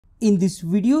In this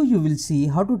video, you will see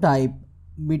how to type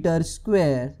meter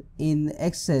square in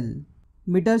Excel.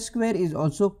 Meter square is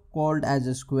also called as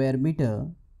a square meter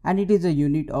and it is a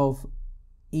unit of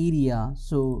area.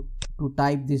 So to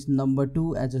type this number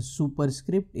 2 as a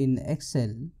superscript in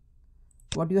Excel,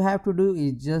 what you have to do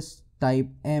is just type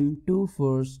M2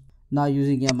 first. Now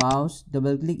using a mouse,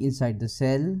 double click inside the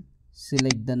cell,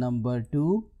 select the number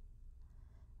 2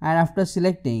 and after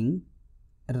selecting,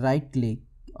 right click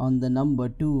on the number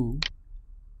 2,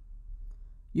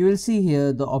 you will see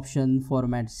here the option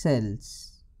format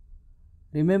cells.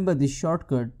 Remember this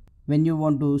shortcut. When you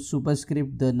want to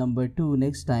superscript the number 2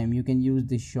 next time, you can use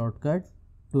this shortcut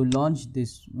to launch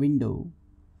this window.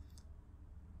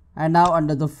 And now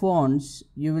under the fonts,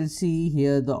 you will see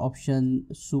here the option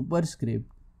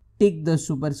superscript. Tick the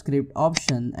superscript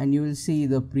option and you will see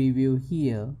the preview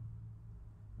here.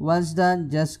 Once done,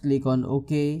 just click on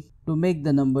OK to make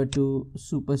the number 2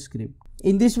 superscript.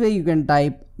 In this way, you can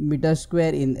type meter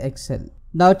square in Excel.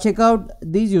 Now check out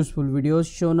these useful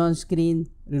videos shown on screen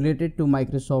related to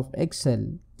Microsoft Excel.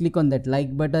 Click on that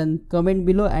like button, comment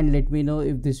below and let me know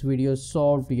if this video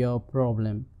solved your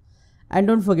problem. And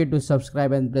don't forget to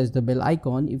subscribe and press the bell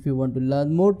icon if you want to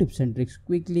learn more tips and tricks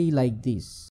quickly like this.